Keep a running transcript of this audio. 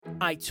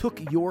I took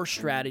your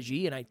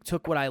strategy and I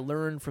took what I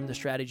learned from the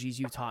strategies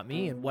you taught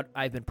me and what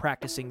I've been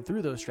practicing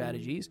through those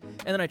strategies.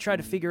 And then I tried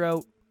to figure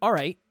out, all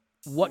right,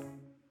 what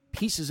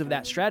pieces of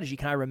that strategy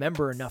can I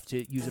remember enough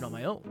to use it on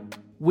my own?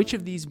 Which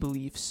of these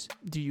beliefs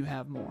do you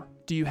have more?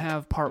 Do you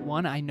have part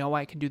one, I know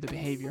I can do the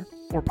behavior,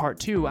 or part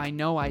two, I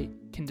know I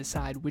can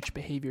decide which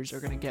behaviors are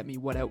going to get me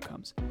what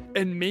outcomes?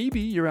 And maybe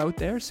you're out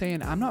there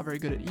saying, I'm not very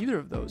good at either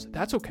of those.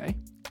 That's okay.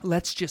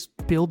 Let's just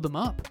build them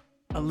up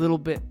a little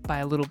bit by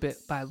a little bit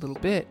by a little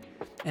bit,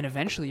 and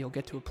eventually you'll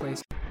get to a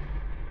place.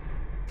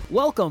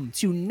 Welcome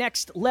to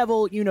Next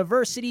Level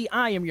University.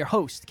 I am your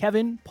host,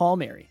 Kevin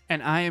Palmieri.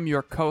 And I am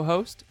your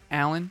co-host,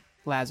 Alan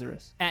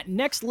Lazarus. At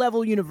Next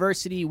Level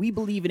University, we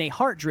believe in a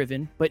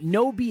heart-driven but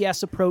no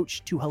BS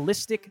approach to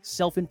holistic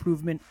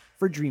self-improvement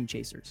for dream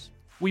chasers.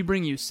 We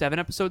bring you 7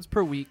 episodes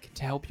per week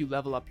to help you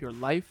level up your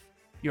life,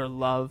 your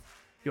love,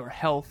 your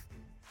health,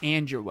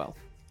 and your wealth.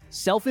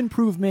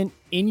 Self-improvement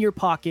in your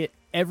pocket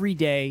every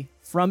day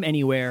from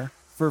anywhere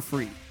for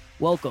free.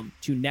 Welcome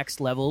to Next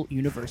Level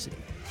University.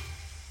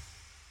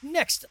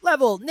 Next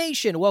Level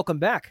Nation, welcome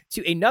back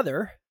to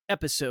another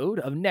episode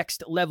of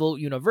Next Level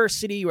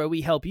University, where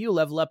we help you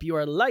level up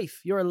your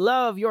life, your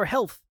love, your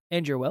health,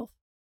 and your wealth.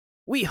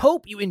 We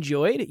hope you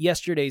enjoyed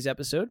yesterday's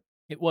episode.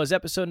 It was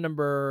episode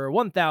number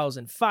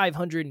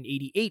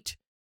 1588.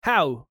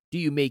 How do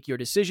you make your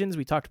decisions?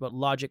 We talked about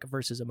logic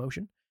versus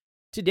emotion.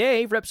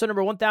 Today, for episode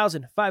number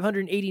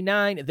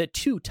 1589, the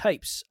 2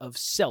 types of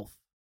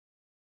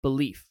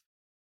self-belief.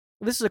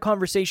 This is a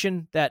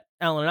conversation that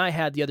Alan and I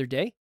had the other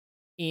day,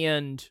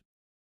 and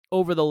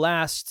over the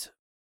last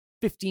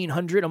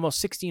 1,500,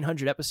 almost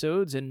 1,600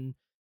 episodes, and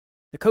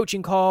the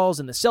coaching calls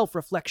and the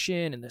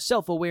self-reflection and the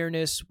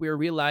self-awareness, we're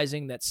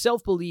realizing that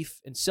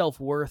self-belief and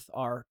self-worth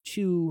are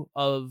 2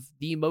 of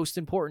the most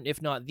important,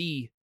 if not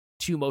the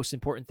 2 most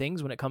important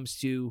things when it comes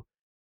to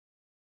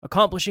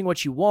accomplishing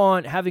what you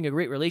want, having a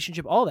great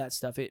relationship, all that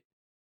stuff.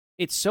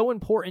 It's so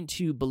important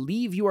to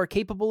believe you are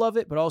capable of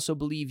it, but also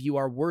believe you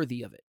are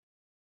worthy of it.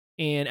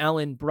 And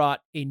Alan brought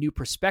a new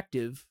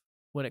perspective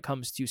when it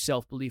comes to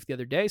self-belief the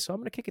other day, so I'm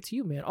going to kick it to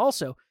you, man.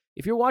 Also,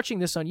 if you're watching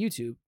this on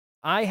YouTube,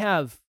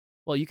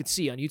 you can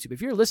see on YouTube,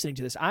 if you're listening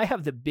to this, I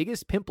have the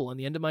biggest pimple on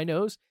the end of my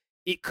nose.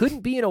 It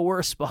couldn't be in a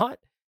worse spot,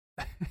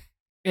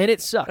 and it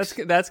sucks.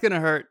 That's going to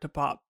hurt to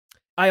pop.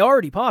 I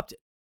already popped it.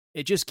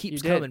 It just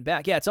keeps coming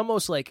back. Yeah, it's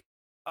almost like,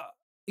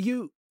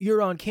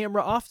 you're on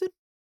camera often?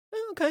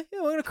 Okay,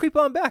 yeah, we're going to creep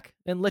on back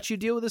and let you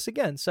deal with this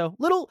again. So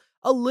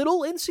a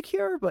little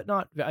insecure, but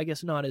not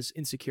as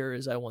insecure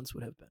as I once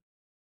would have been.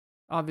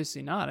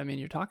 Obviously not. I mean,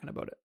 you're talking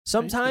about it.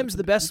 Sometimes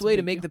the best way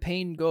to make the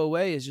pain go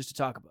away is just to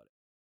talk about it.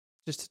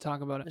 Just to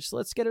talk about it. Just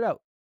let's get it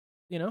out.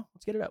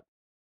 Let's get it out.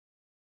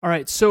 All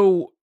right,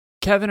 so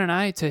Kevin and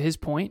I, to his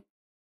point,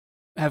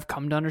 have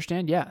come to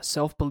understand,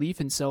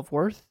 self-belief and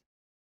self-worth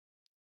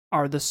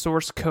are the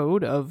source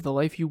code of the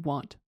life you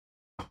want,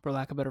 for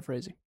lack of better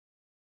phrasing.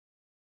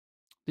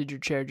 Did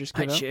your chair just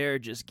give out? My chair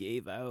just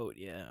gave out,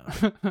 yeah.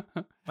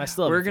 I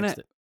still haven't fixed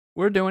it.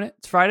 We're doing it.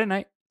 It's Friday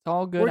night. It's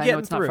all good. I know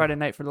it's not Friday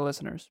night for the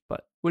listeners,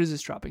 but what is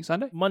this dropping?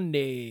 Sunday?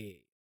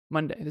 Monday.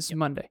 This is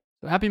Monday.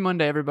 So happy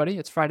Monday, everybody.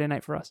 It's Friday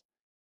night for us.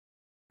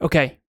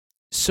 Okay,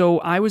 so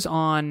I was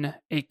on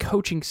a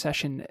coaching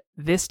session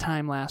this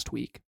time last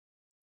week,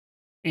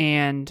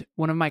 and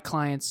one of my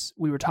clients,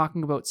 we were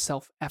talking about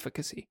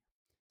self-efficacy.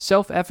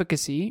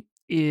 Self-efficacy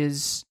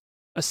is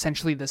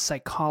essentially the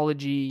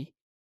psychology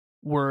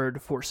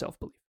word for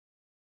self-belief.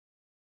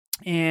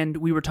 And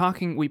we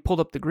pulled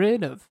up the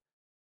grid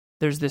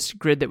there's this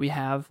grid that we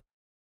have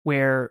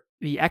where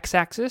the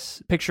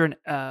x-axis, picture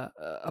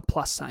a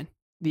plus sign.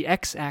 The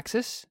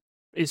x-axis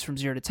is from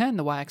 0 to 10,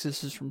 the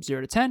y-axis is from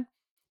 0 to 10.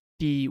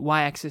 The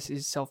y-axis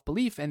is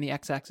self-belief, and the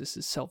x-axis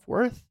is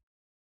self-worth,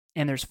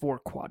 and there's 4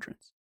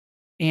 quadrants.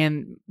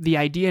 And the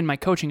idea in my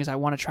coaching is I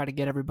want to try to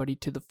get everybody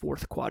to the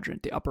 4th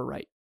quadrant, the upper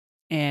right,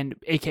 and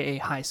aka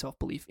high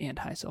self-belief and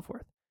high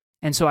self-worth.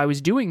 And so I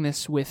was doing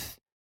this with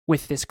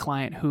this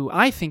client who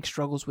I think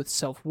struggles with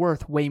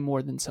self-worth way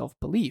more than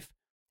self-belief.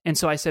 And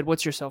so I said,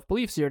 what's your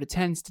self-belief? 0 to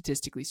 10,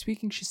 statistically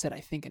speaking. She said,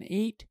 I think an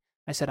 8.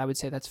 I said, I would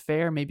say that's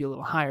fair, maybe a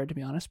little higher, to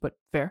be honest, but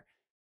fair.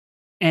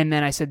 And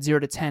then I said,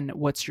 0 to 10,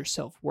 what's your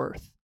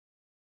self-worth?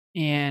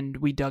 And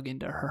we dug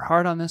into her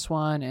heart on this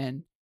one,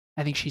 and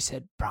I think she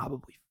said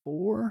probably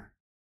 4,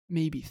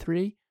 maybe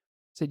 3. I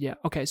said, yeah,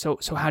 okay, so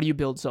how do you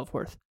build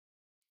self-worth?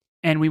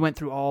 And we went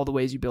through all the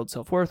ways you build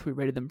self-worth. We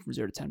rated them from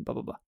 0 to 10, blah,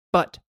 blah, blah.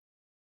 But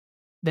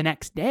the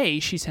next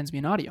day, she sends me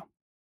an audio.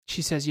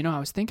 She says, I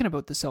was thinking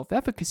about the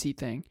self-efficacy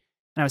thing,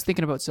 and I was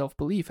thinking about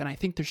self-belief, and I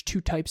think there's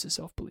 2 types of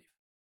self-belief.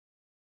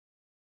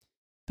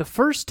 The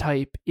first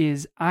type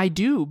is I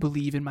do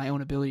believe in my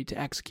own ability to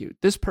execute.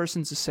 This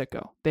person's a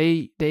sicko.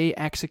 They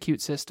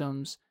execute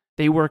systems.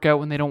 They work out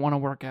when they don't want to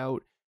work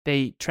out.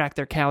 They track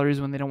their calories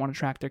when they don't want to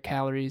track their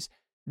calories.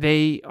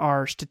 They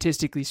are,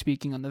 statistically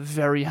speaking, on the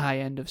very high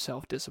end of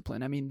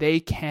self-discipline. I mean, they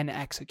can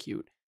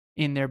execute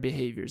in their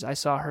behaviors. I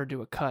saw her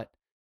do a cut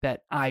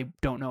that I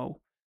don't know.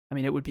 I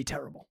mean, it would be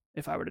terrible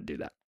if I were to do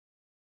that.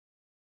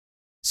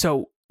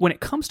 So when it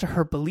comes to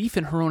her belief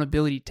in her own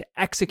ability to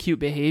execute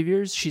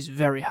behaviors, she's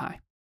very high.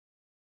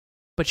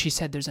 But she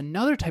said there's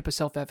another type of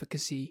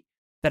self-efficacy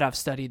that I've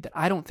studied that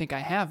I don't think I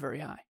have very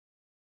high.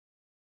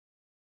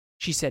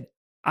 She said,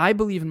 I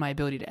believe in my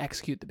ability to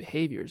execute the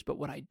behaviors, but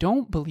what I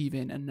don't believe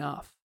in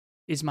enough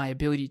is my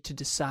ability to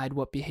decide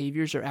what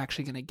behaviors are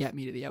actually going to get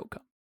me to the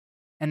outcome.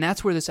 And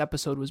that's where this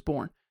episode was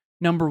born.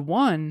 Number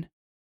one,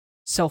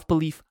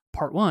 self-belief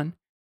part one,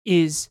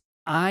 is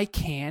I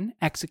can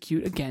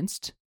execute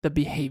against the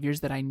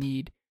behaviors that I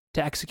need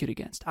to execute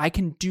against. I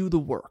can do the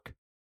work.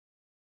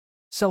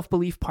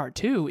 Self-belief part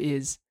two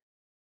is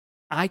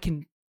I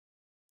can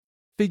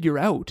figure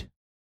out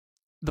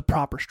the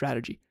proper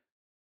strategy.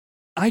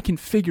 I can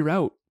figure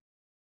out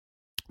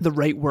the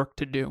right work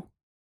to do.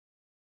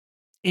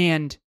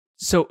 And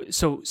so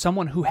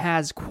someone who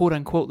has quote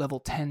unquote level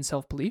 10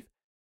 self-belief,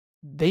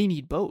 they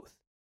need both.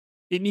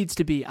 It needs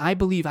to be, I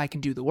believe I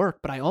can do the work,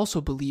 but I also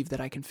believe that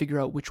I can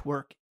figure out which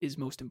work is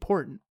most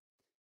important.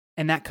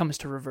 And that comes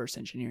to reverse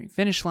engineering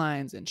finish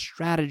lines and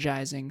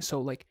strategizing.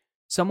 So like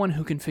someone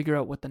who can figure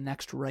out what the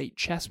next right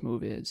chess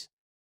move is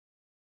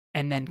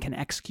and then can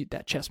execute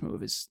that chess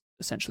move is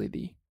essentially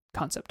the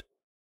concept.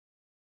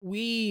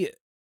 We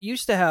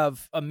used to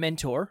have a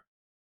mentor,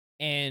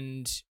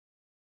 and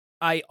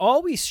I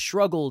always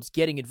struggled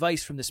getting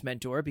advice from this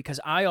mentor because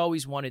I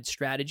always wanted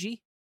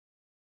strategy,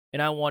 and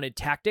I wanted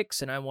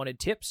tactics, and I wanted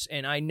tips,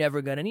 and I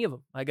never got any of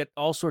them. I got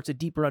all sorts of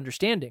deeper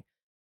understanding.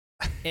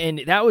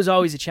 And that was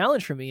always a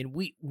challenge for me. And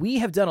we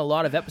have done a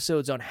lot of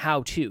episodes on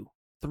how to,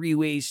 3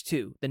 ways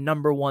to, the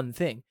number one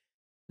thing.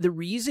 The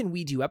reason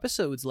we do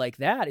episodes like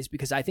that is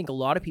because I think a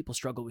lot of people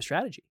struggle with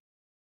strategy.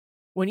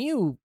 When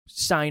you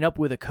sign up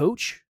with a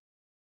coach,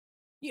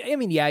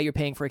 you're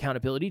paying for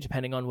accountability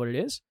depending on what it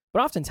is,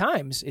 but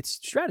oftentimes it's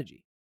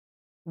strategy.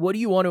 What do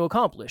you want to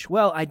accomplish?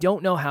 Well, I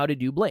don't know how to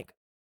do blank.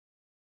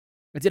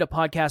 I did a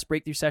podcast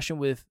breakthrough session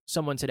with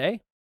someone today,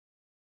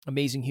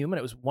 amazing human.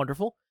 It was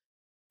wonderful.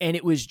 And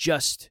it was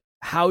just,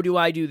 how do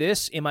I do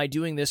this? Am I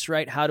doing this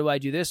right? How do I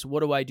do this?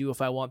 What do I do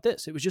if I want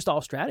this? It was just all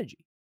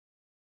strategy.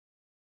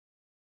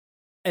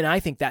 And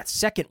I think that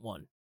second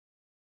one,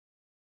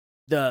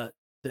 the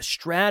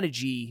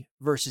strategy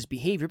versus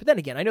behavior. But then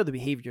again, I know the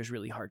behavior is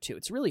really hard too.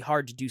 It's really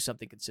hard to do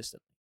something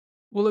consistently.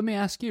 Well, let me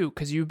ask you,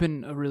 because you've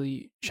been a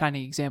really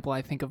shining example,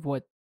 I think, of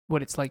what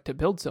it's like to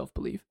build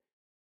self-belief.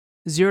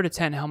 0 to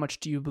 10, how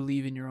much do you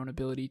believe in your own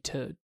ability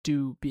to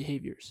do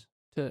behaviors,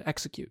 to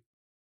execute?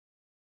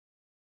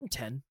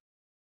 10.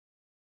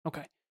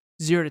 Okay.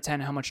 0 to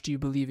 10, how much do you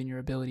believe in your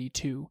ability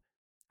to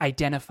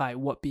identify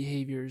what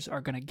behaviors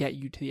are going to get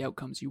you to the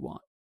outcomes you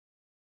want?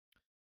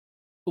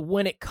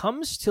 When it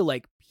comes to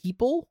like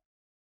people,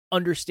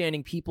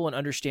 understanding people and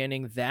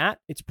understanding that,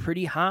 it's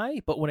pretty high.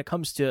 But when it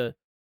comes to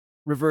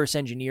reverse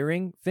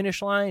engineering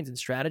finish lines and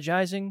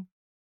strategizing,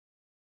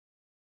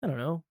 I don't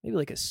know, maybe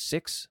like a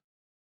 6,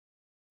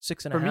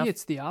 6.5. For me,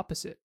 it's the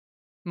opposite.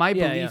 My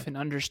belief in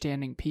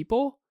understanding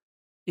people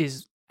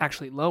is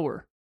actually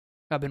lower.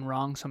 I've been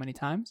wrong so many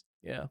times.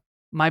 Yeah.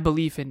 My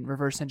belief in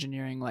reverse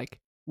engineering,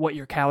 like what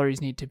your calories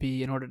need to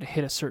be in order to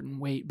hit a certain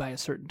weight by a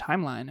certain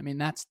timeline, I mean,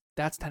 that's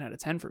 10 out of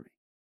 10 for me.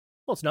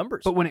 Well, it's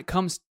numbers. But when it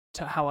comes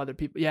to how other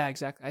people, yeah,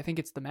 exactly. I think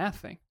it's the math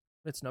thing.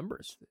 It's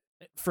numbers.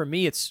 For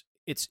me, it's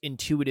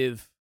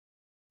intuitive.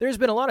 There's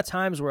been a lot of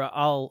times where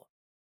I'll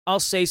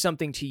say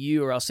something to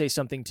you, or I'll say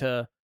something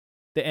to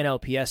the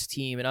NLPS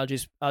team, and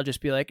I'll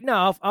just be like,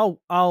 no,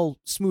 I'll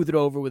smooth it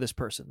over with this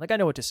person. Like, I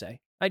know what to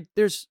say.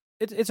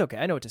 It's okay.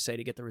 I know what to say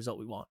to get the result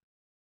we want.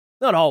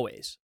 Not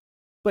always,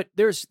 but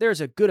there's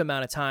a good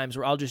amount of times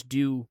where I'll just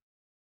do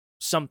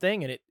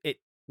something and it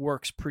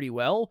works pretty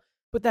well.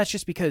 But that's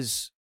just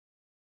because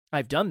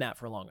I've done that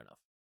for long enough.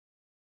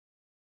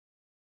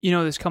 You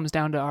know, this comes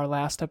down to our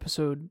last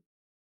episode.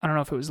 I don't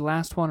know if it was the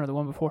last one or the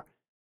one before,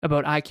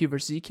 about IQ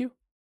versus EQ.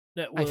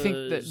 I think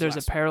that there's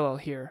a parallel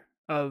here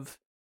of,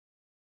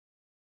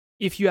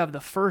 if you have the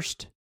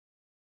first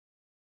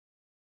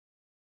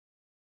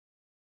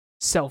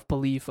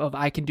self-belief of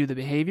I can do the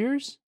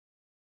behaviors,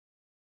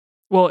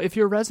 well, if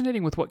you're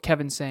resonating with what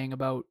Kevin's saying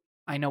about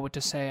I know what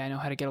to say, I know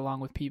how to get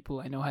along with people,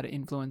 I know how to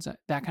influence,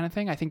 that kind of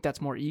thing, I think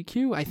that's more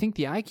EQ. I think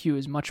the IQ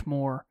is much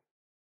more,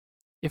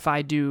 if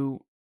I do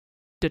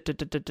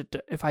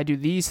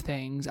these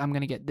things, I'm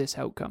going to get this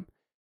outcome.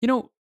 You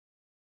know,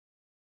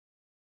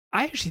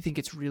 I actually think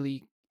it's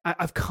really,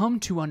 I've come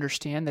to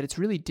understand that it's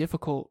really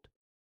difficult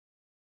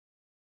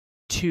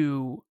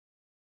to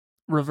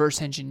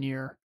reverse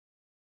engineer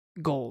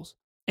goals.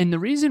 And the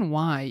reason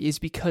why is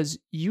because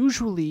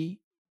usually,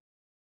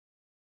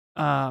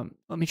 let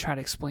me try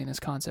to explain this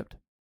concept.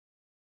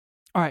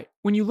 All right,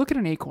 when you look at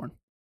an acorn,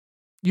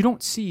 you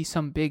don't see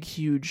some big,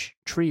 huge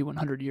tree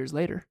 100 years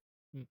later.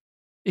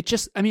 It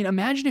just, I mean,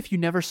 imagine if you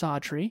never saw a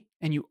tree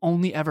and you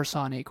only ever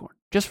saw an acorn,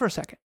 just for a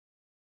second.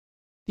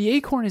 The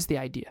acorn is the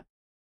idea.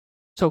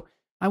 So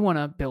I want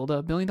to build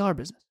 $1 billion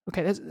business.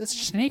 Okay, that's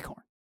just an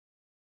acorn.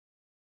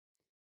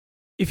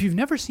 If you've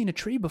never seen a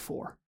tree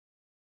before,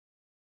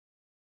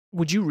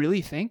 would you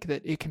really think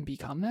that it can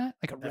become that?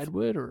 Like a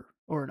redwood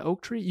or an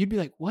oak tree? You'd be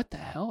like, what the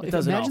hell? It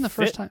doesn't imagine all the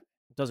first fit. time.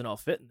 It doesn't all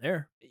fit in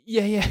there.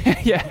 Yeah,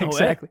 No way.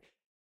 exactly.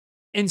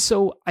 And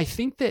so I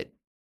think that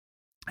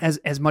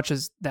as much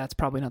as that's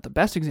probably not the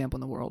best example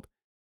in the world,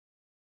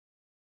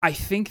 I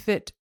think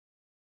that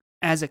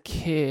as a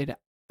kid,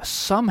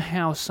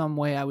 somehow, some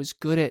way, I was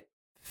good at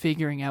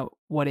figuring out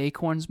what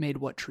acorns made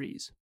what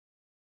trees.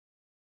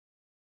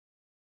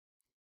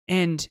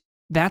 And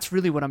that's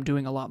really what I'm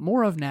doing a lot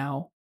more of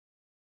now,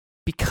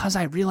 because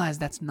I realize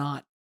that's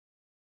not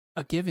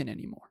a given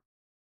anymore.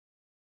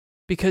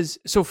 Because,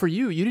 so for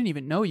you didn't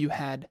even know you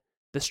had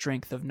the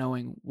strength of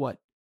knowing what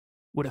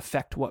would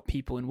affect what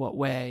people in what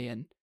way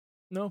and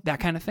No. that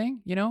kind of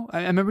thing, you know?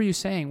 I remember you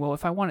saying, well,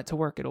 if I want it to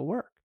work, it'll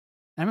work.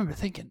 And I remember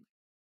thinking,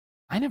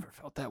 I never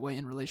felt that way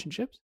in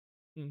relationships.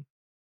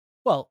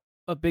 Well,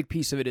 a big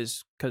piece of it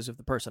is because of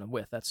the person I'm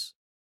with. It's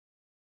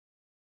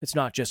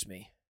not just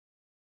me.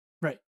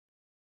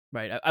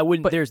 Right. I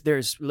wouldn't, but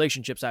there's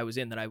relationships I was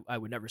in that I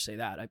would never say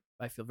that.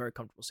 I feel very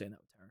comfortable saying that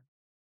with Taryn.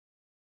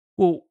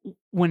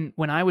 Well,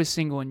 when I was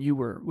single and you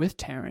were with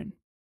Taryn,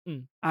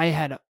 I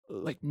had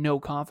like no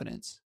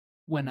confidence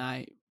when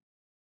I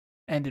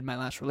ended my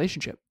last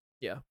relationship.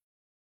 Yeah.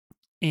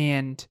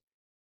 And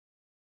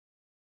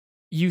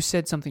you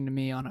said something to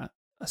me on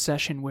a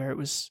session where it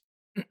was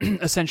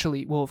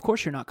essentially, well, of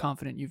course you're not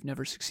confident. You've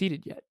never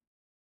succeeded yet.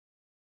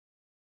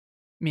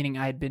 Meaning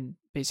I had been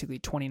basically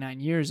 29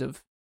 years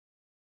of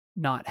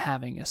not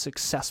having a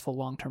successful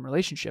long-term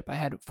relationship. I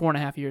had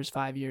 4.5 years,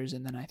 5 years,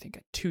 and then I think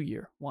a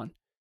 2-year one.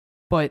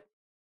 But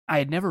I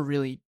had never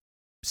really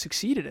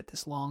succeeded at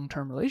this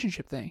long-term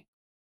relationship thing.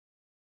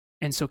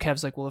 And so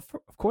Kev's like, well,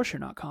 of course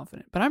you're not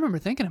confident. But I remember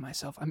thinking to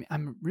myself, I mean,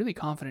 I'm really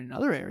confident in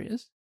other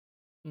areas.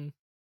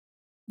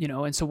 You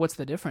know, and so what's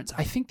the difference?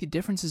 I think the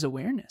difference is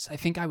awareness. I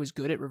think I was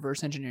good at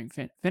reverse engineering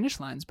finish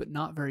lines, but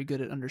not very good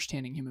at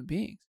understanding human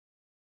beings.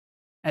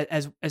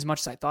 As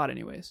much as I thought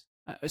anyways,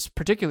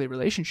 particularly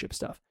relationship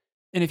stuff.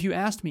 And if you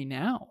asked me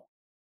now,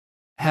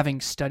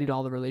 having studied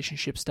all the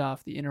relationship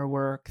stuff, the inner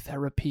work,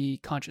 therapy,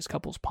 Conscious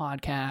Couples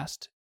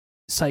podcast,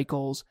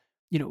 cycles,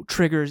 you know,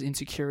 triggers,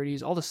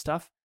 insecurities, all the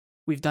stuff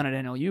we've done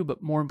at NLU,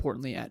 but more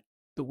importantly at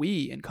the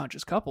We and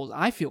Conscious Couples,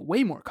 I feel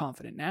way more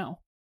confident now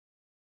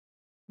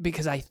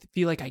because I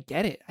feel like I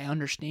get it. I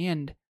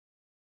understand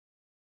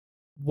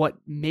what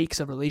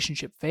makes a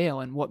relationship fail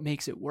and what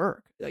makes it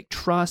work. Like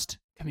trust,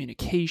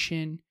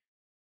 communication,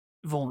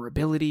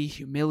 vulnerability,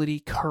 humility,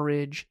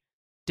 courage,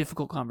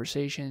 difficult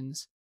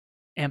conversations,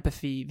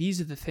 empathy.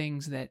 These are the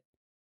things that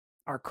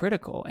are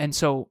critical. And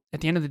so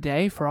at the end of the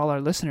day, for all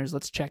our listeners,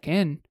 let's check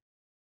in.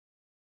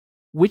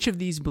 Which of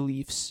these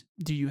beliefs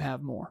do you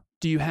have more?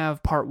 Do you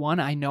have part 1,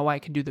 I know I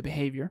can do the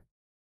behavior?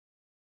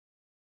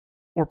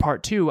 Or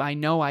part 2, I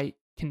know I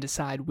can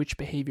decide which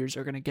behaviors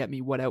are going to get me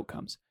what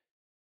outcomes?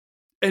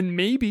 And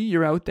maybe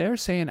you're out there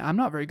saying, I'm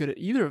not very good at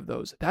either of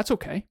those. That's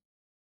okay.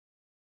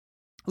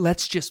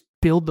 Let's just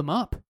build them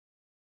up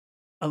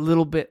a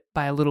little bit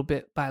by a little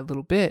bit by a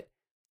little bit.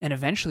 And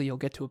eventually you'll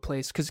get to a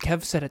place, because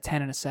Kev said a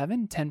 10 and a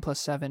 7, 10 plus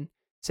 7,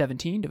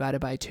 17 divided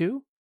by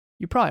 2.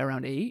 You're probably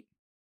around 8,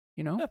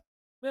 you know?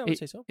 Yeah, I would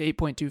say so.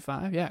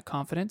 8.25, yeah,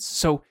 confidence.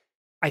 So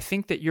I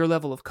think that your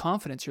level of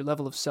confidence, your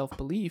level of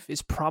self-belief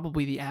is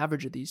probably the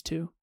average of these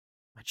two.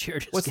 My chair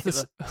just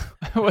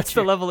What's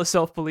the level of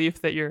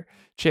self-belief that your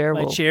chair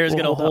will... My chair is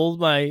going to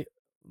hold up?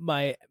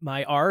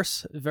 my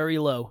arse very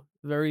low,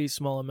 very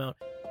small amount.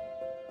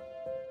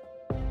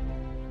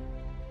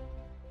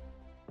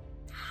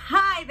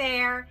 Hi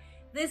there,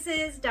 this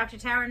is Dr.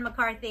 Taryn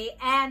McCarthy,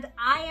 and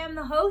I am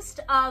the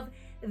host of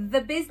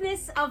the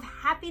Business of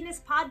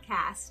Happiness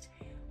podcast,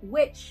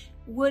 which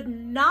would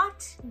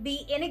not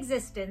be in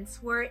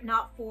existence were it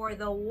not for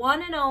the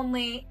one and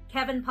only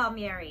Kevin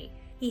Palmieri.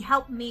 He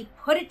helped me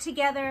put it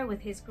together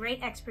with his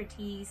great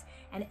expertise,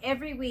 and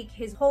every week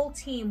his whole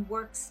team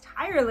works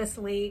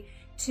tirelessly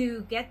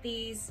to get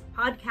these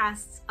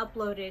podcasts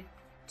uploaded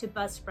to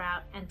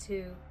Buzzsprout and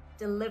to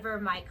deliver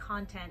my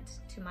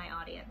content to my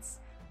audience.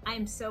 I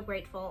am so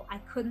grateful. I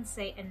couldn't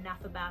say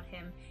enough about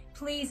him.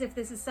 Please, if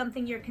this is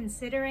something you're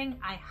considering,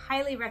 I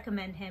highly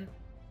recommend him.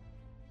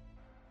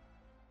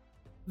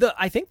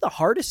 I think the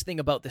hardest thing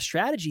about the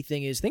strategy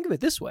thing is, think of it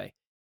this way.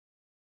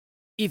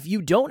 If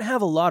you don't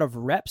have a lot of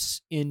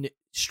reps in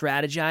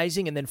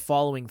strategizing and then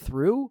following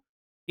through,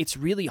 it's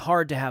really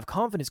hard to have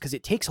confidence because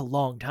it takes a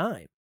long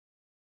time.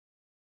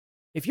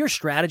 If you're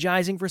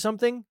strategizing for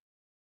something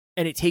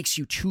and it takes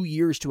you 2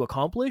 years to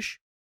accomplish,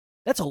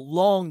 that's a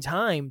long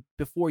time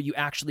before you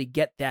actually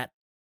get that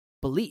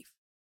belief.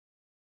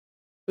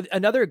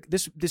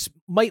 This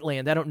might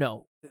land, I don't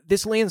know.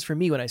 This lands for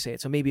me when I say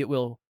it, so maybe it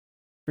will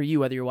for you,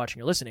 whether you're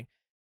watching or listening.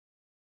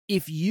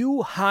 If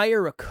you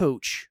hire a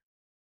coach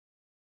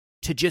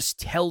to just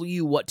tell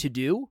you what to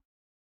do,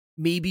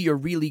 maybe you're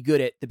really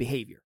good at the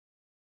behavior.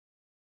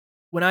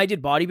 When I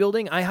did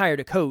bodybuilding, I hired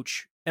a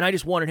coach and I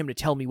just wanted him to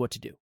tell me what to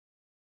do.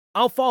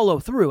 I'll follow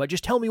through.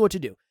 Just tell me what to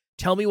do.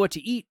 Tell me what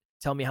to eat.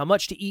 Tell me how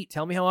much to eat.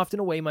 Tell me how often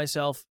to weigh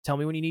myself. Tell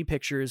me when you need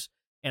pictures,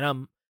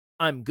 and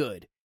I'm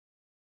good.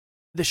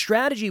 The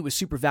strategy was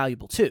super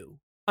valuable too.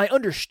 I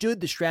understood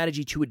the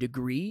strategy to a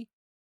degree,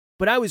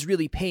 but I was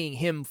really paying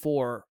him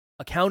for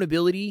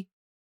accountability,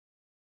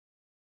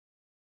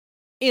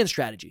 and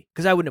strategy,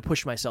 because I wouldn't have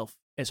pushed myself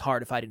as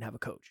hard if I didn't have a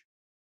coach.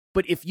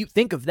 But if you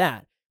think of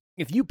that,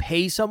 if you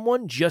pay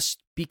someone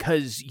just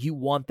because you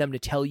want them to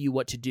tell you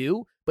what to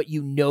do, but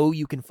you know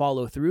you can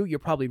follow through, you're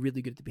probably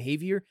really good at the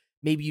behavior.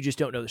 Maybe you just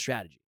don't know the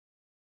strategy.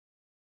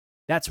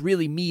 That's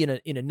really me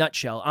in a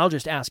nutshell. I'll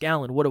just ask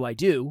Alan, what do I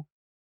do?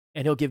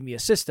 And he'll give me a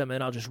system,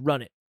 and I'll just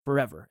run it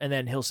forever. And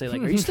then he'll say,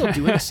 like, are you still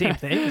doing the same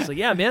thing? It's like,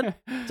 yeah, man,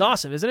 it's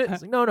awesome, isn't it?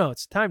 It's like, no,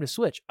 it's time to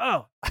switch.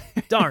 Oh,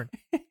 darn.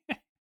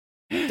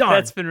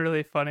 That's been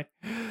really funny.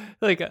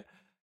 Like,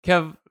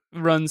 Kev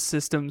runs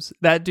systems.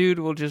 That dude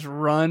will just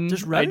run.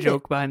 I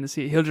joke behind the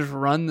scene. He'll just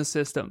run the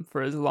system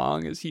for as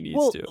long as he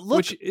needs to,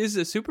 which is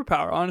a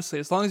superpower, honestly.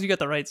 As long as you get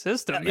the right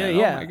system, man.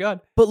 Yeah. Oh my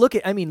god. But look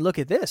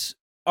at this.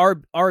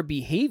 Our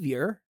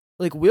behavior,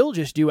 like, we'll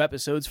just do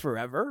episodes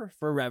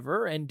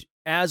forever, and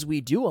as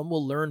we do them,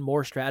 we'll learn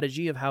more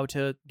strategy of how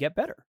to get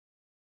better.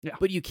 Yeah.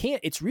 But you can't.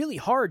 It's really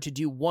hard to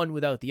do one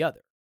without the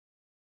other,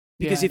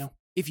 because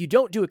if you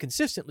don't do it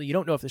consistently, you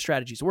don't know if the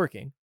strategy is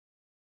working.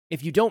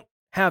 If you don't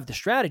have the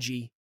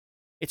strategy,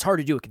 it's hard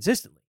to do it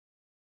consistently.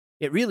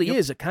 It really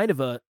is a kind of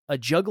a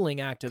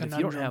juggling act of conundrum.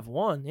 If you don't have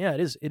one. Yeah, it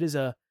is. It is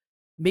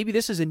maybe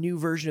this is a new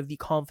version of the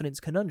confidence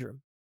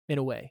conundrum in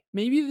a way.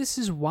 Maybe this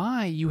is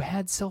why you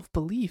had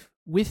self-belief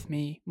with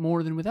me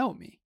more than without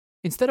me.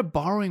 Instead of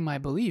borrowing my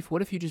belief,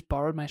 what if you just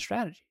borrowed my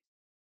strategy?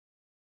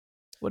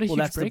 What a huge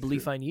that's breakthrough. The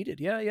belief I needed.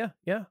 Yeah.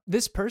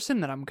 This person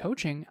that I'm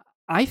coaching,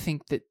 I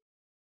think that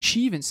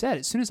she even said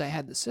as soon as I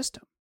had the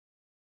system,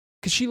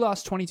 because she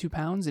lost 22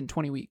 pounds in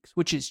 20 weeks,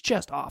 which is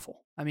just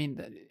awful. I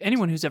mean,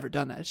 anyone who's ever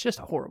done that, it's just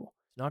horrible.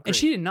 Not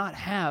great.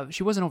 And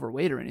she wasn't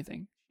overweight or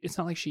anything. It's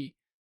not like she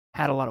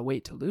had a lot of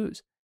weight to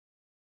lose.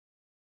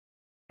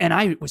 And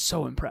I was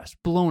so impressed,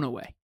 blown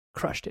away,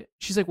 crushed it.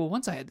 She's like, well,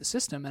 once I had the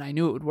system and I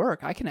knew it would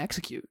work, I can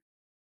execute.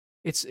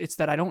 It's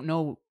that I don't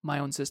know my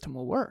own system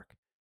will work.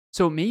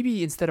 So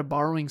maybe instead of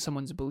borrowing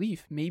someone's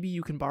belief, maybe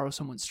you can borrow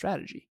someone's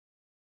strategy.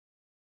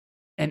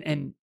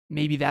 And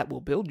maybe that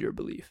will build your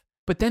belief.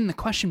 But then the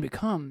question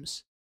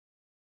becomes,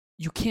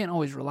 you can't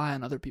always rely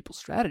on other people's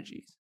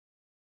strategies,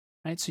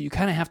 right? So you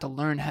kind of have to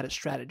learn how to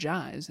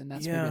strategize, and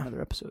that's maybe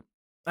another episode.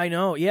 I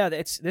know. Yeah,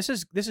 this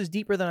is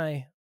deeper than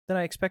I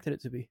expected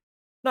it to be.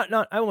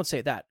 Not I won't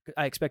say that.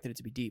 I expected it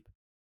to be deep.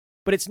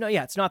 But it's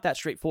not that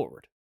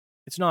straightforward.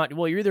 It's not,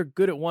 well, you're either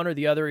good at one or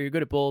the other, or you're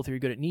good at both, or you're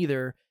good at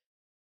neither.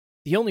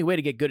 The only way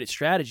to get good at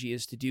strategy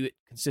is to do it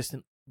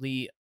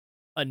consistently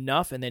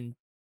enough and then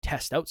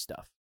test out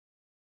stuff.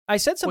 I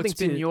said something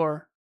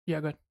Yeah,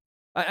 go ahead.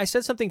 I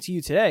said something to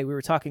you today. We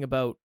were talking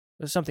about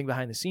something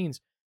behind the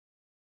scenes,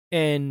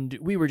 and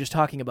we were just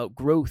talking about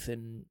growth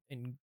and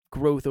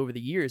growth over the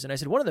years. And I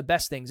said, one of the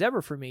best things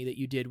ever for me that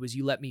you did was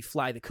you let me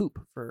fly the coop,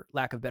 for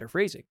lack of better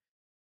phrasing.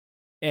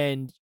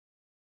 And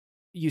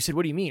you said,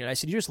 what do you mean? And I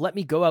said, you just let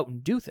me go out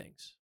and do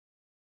things.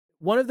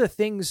 One of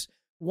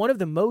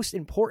the most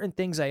important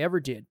things I ever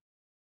did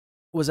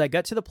was I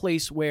got to the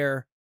place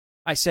where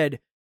I said,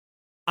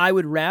 I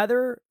would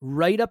rather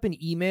write up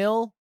an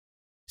email,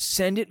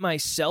 send it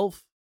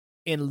myself,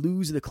 and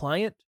lose the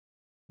client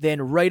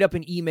than write up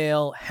an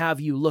email, have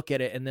you look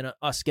at it, and then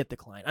us get the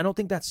client. I don't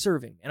think that's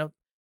serving.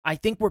 I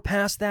think we're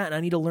past that, and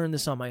I need to learn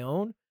this on my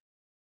own.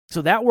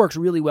 So that works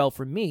really well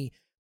for me.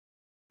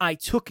 I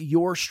took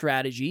your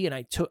strategy, and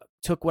I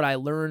took what I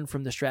learned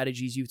from the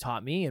strategies you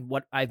taught me and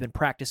what I've been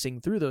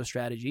practicing through those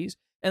strategies,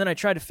 and then I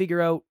tried to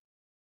figure out,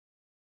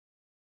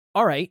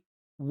 all right,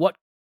 what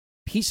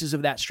pieces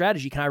of that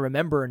strategy can I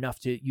remember enough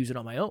to use it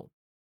on my own?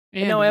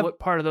 And now what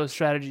part of those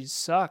strategies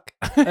suck?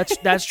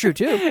 That's true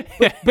too.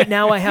 But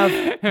now I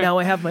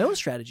have my own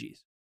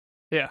strategies.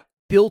 Yeah.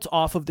 Built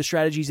off of the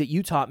strategies that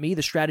you taught me,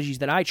 the strategies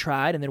that I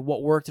tried, and then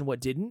what worked and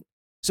what didn't.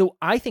 So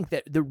I think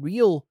that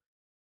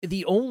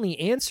the only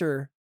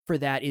answer for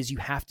that is you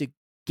have to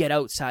get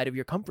outside of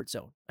your comfort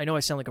zone. I know I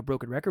sound like a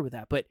broken record with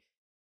that, but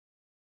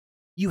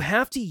you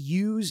have to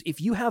use, if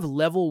you have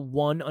level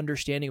 1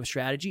 understanding of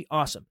strategy,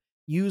 awesome.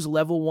 Use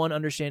level 1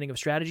 understanding of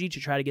strategy to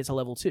try to get to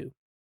level 2.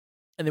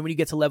 And then when you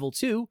get to level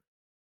 2,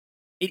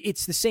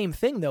 it's the same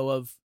thing though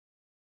of,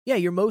 yeah,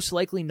 you're most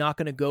likely not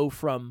going to go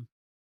from,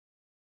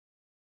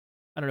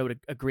 I don't know what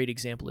a great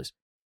example is.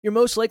 You're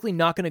most likely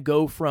not going to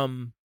go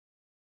from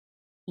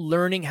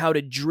learning how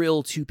to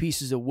drill 2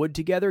 pieces of wood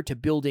together to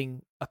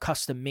building a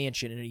custom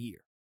mansion in a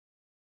year.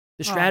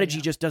 The strategy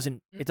just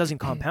doesn't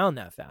compound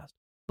that fast.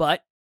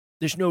 But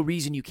there's no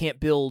reason you can't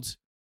build,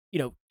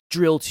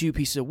 drill 2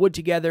 pieces of wood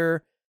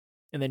together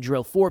and then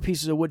drill 4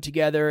 pieces of wood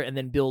together and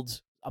then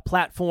build a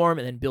platform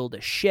and then build a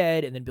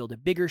shed and then build a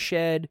bigger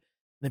shed and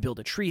then build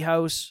a tree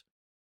house.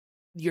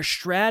 Your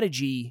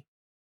strategy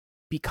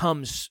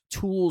becomes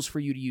tools for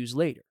you to use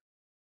later.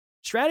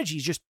 Strategy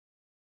is just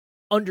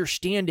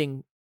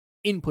understanding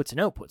inputs and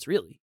outputs,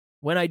 really.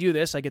 When I do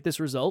this, I get this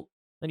result,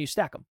 then you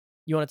stack them.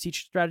 You want to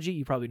teach strategy?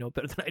 You probably know it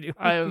better than I do.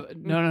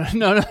 No.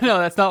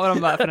 That's not what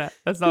I'm laughing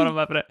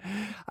at.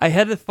 I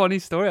had a funny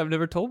story I've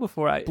never told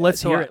before.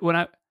 Let's hear it. When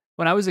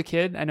I was a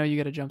kid, I know you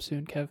got to jump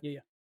soon, Kev. Yeah.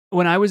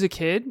 When I was a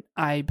kid,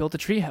 I built a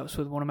treehouse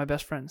with one of my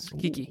best friends,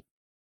 Kiki.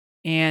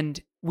 And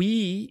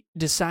we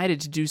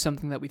decided to do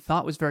something that we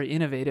thought was very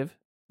innovative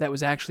that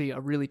was actually a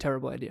really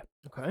terrible idea.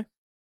 Okay.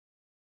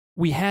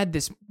 We had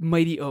this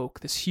mighty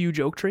oak, this huge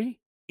oak tree,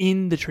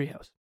 in the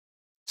treehouse.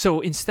 So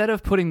instead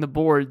of putting the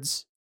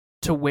boards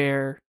to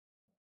where,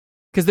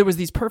 because there was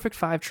these perfect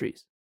 5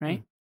 trees,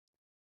 right?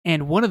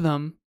 And one of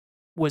them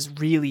was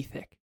really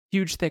thick,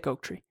 huge, thick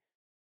oak tree.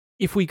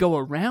 If we go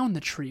around the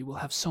tree, we'll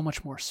have so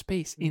much more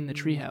space in the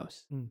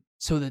treehouse.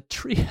 So the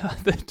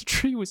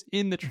tree was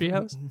in the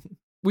treehouse.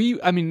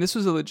 This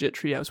was a legit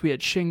treehouse. We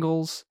had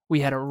shingles,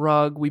 we had a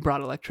rug, we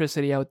brought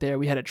electricity out there,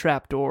 we had a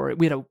trap door,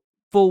 we had a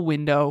full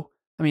window.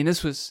 I mean,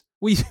 this was,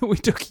 we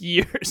took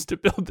years to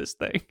build this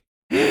thing.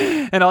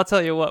 And I'll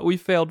tell you what, we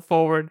failed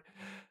forward.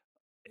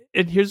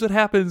 And here's what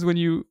happens when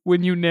you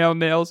nail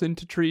nails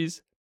into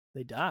trees.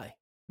 They die.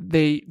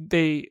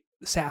 They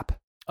sap.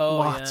 Oh,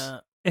 lots yeah.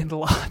 and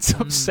lots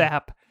of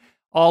sap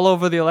all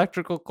over the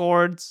electrical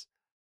cords,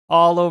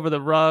 all over the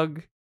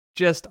rug.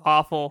 Just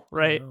awful,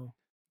 right? Oh.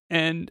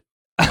 And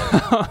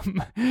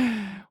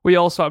we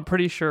also, I'm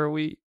pretty sure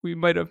we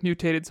might have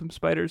mutated some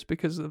spiders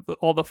because of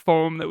all the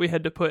foam that we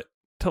had to put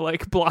to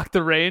like block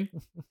the rain.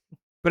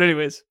 But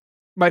anyways,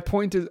 my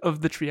point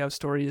of the treehouse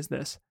story is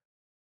this.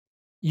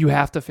 You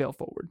have to fail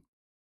forward.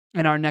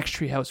 And our next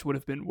treehouse would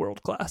have been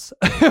world class.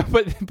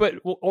 but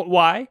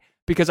why?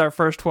 Because our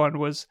first one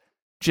was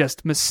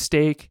just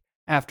mistake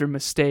after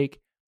mistake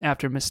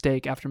after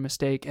mistake after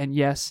mistake. And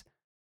yes,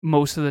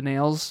 most of the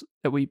nails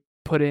that we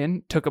put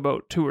in took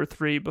about 2 or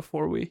 3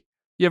 before you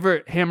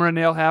ever hammer a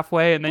nail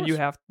halfway and then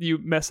you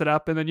mess it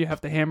up and then you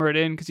have to hammer it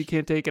in because you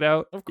can't take it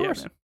out? Of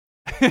course.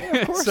 Yeah,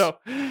 of course. So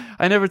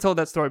I never told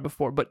that story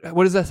before, but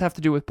what does that have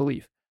to do with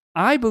belief?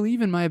 I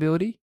believe in my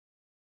ability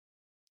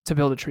to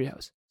build a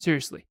treehouse.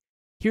 Seriously.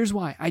 Here's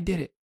why. I did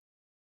it.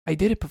 I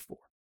did it before.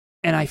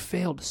 And I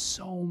failed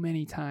so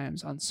many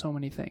times on so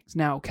many things.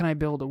 Now, can I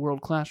build a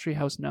world-class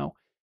treehouse? No.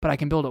 But I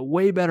can build a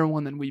way better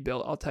one than we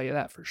built. I'll tell you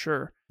that for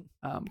sure.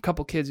 A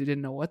couple kids who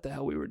didn't know what the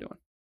hell we were doing.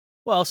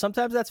 Well,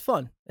 sometimes that's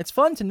fun. It's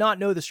fun to not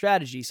know the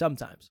strategy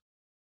sometimes.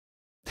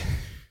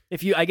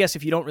 If you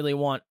don't really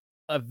want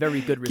a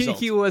very good result.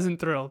 He wasn't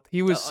thrilled.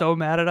 He was so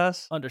mad at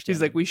us. Understand.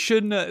 He's like, we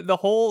shouldn't, the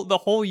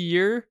whole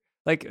year,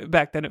 like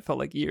back then it felt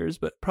like years,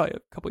 but probably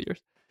a couple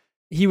years.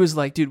 He was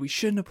like, dude, we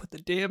shouldn't have put the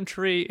damn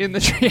tree in the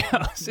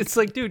treehouse. It's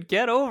like, dude,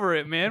 get over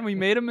it, man. We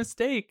made a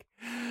mistake.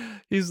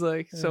 He's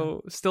like,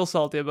 so still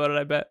salty about it,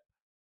 I bet.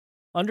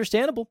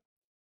 Understandable.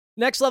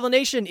 Next Level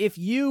Nation, if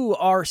you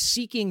are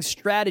seeking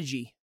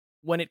strategy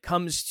when it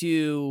comes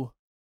to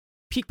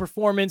peak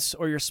performance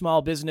or your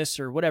small business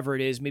or whatever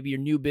it is, maybe your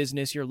new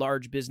business, your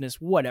large business,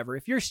 whatever.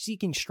 If you're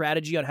seeking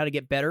strategy on how to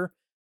get better,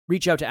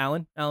 reach out to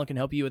Alan. Alan can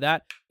help you with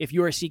that. If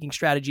you are seeking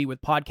strategy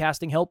with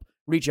podcasting help,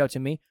 reach out to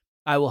me.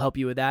 I will help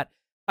you with that.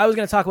 I was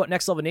going to talk about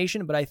Next Level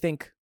Nation, but I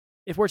think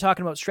if we're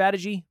talking about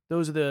strategy,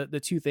 those are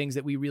the 2 things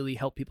that we really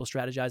help people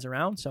strategize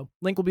around. So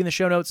link will be in the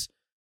show notes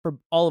for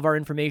all of our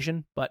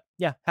information. But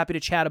yeah, happy to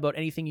chat about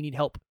anything you need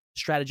help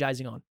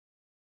strategizing on.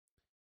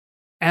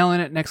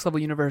 Alan at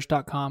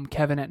nextleveluniverse.com,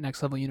 Kevin at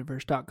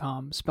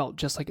nextleveluniverse.com, spelled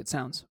just like it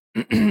sounds.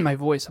 My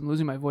voice, I'm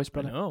losing my voice,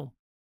 brother. No.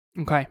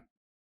 Okay.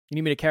 You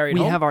need me to carry it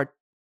home? We have our...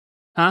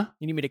 Huh?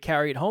 You need me to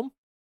carry it home?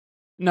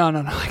 No.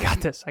 I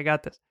got this.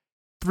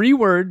 3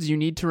 words you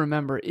need to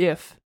remember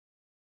if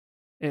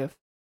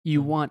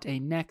you want a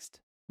next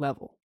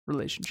level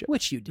relationship.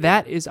 Which you do.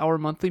 That is our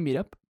monthly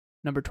meetup,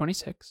 number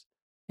 26.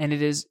 And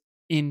it is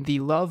in the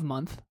love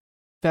month,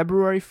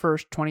 February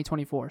 1st,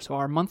 2024. So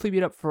our monthly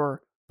meetup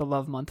for the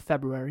love month,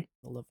 February,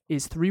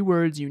 is 3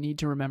 words you need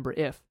to remember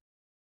if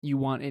you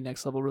want a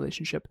next level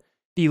relationship.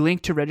 The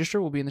link to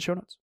register will be in the show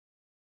notes.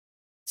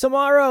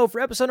 Tomorrow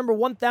for episode number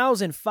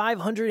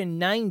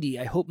 1590.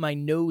 I hope my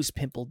nose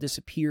pimple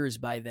disappears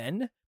by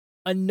then.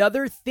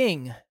 Another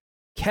thing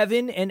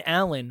Kevin and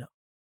Alan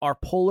are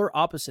polar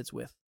opposites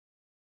with.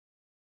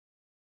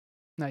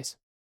 Nice.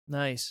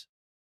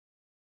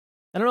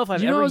 I don't know if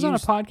I've ever I was on a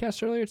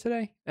podcast earlier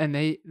today, and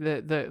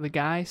the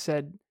guy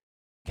said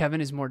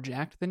Kevin is more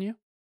jacked than you.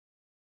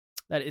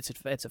 That it's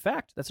a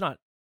fact. That's not.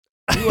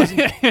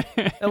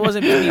 That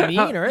wasn't being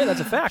mean, or that's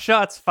a fact.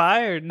 Shots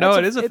fired. No,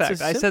 it is a fact.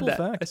 It's a I said that.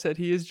 fact. I said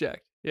he is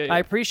jacked. Yeah. I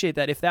appreciate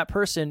that. If that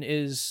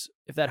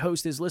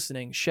host is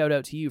listening, shout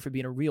out to you for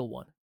being a real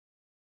one.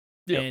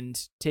 Yep.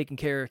 And taking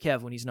care of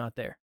Kev when he's not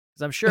there.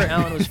 Because I'm sure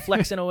Alan was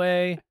flexing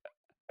away.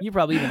 You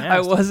probably even asked.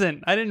 I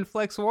wasn't. I didn't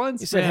flex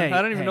once. You said, man. Hey,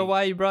 I don't even know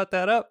why you brought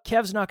that up.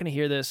 Kev's not going to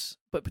hear this,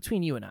 but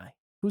between you and I,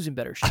 who's in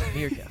better shape,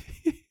 me or Kev?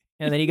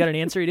 And then he got an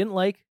answer he didn't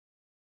like.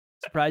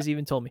 Surprised he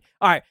even told me.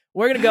 All right,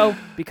 we're going to go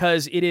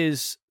because it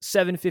is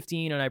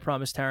 7:15, and I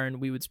promised Taryn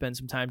we would spend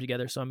some time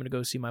together, so I'm going to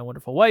go see my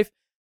wonderful wife.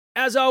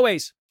 As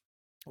always,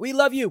 we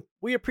love you.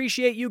 We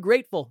appreciate you.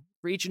 Grateful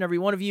for each and every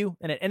one of you.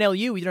 And at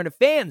NLU, we don't have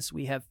fans.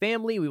 We have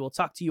family. We will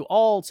talk to you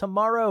all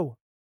tomorrow.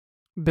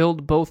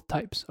 Build both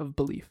types of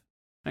belief.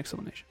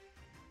 Exclamation.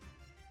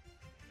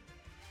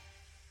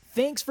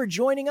 Thanks for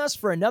joining us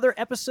for another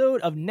episode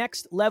of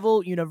Next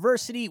Level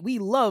University. We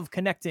love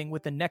connecting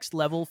with the Next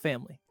Level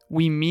family.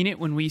 We mean it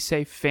when we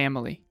say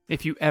family.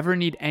 If you ever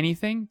need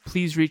anything,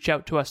 please reach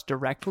out to us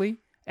directly.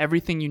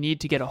 Everything you need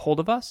to get a hold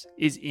of us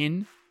is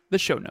in the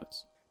show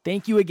notes.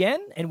 Thank you again,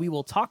 and we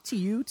will talk to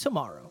you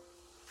tomorrow.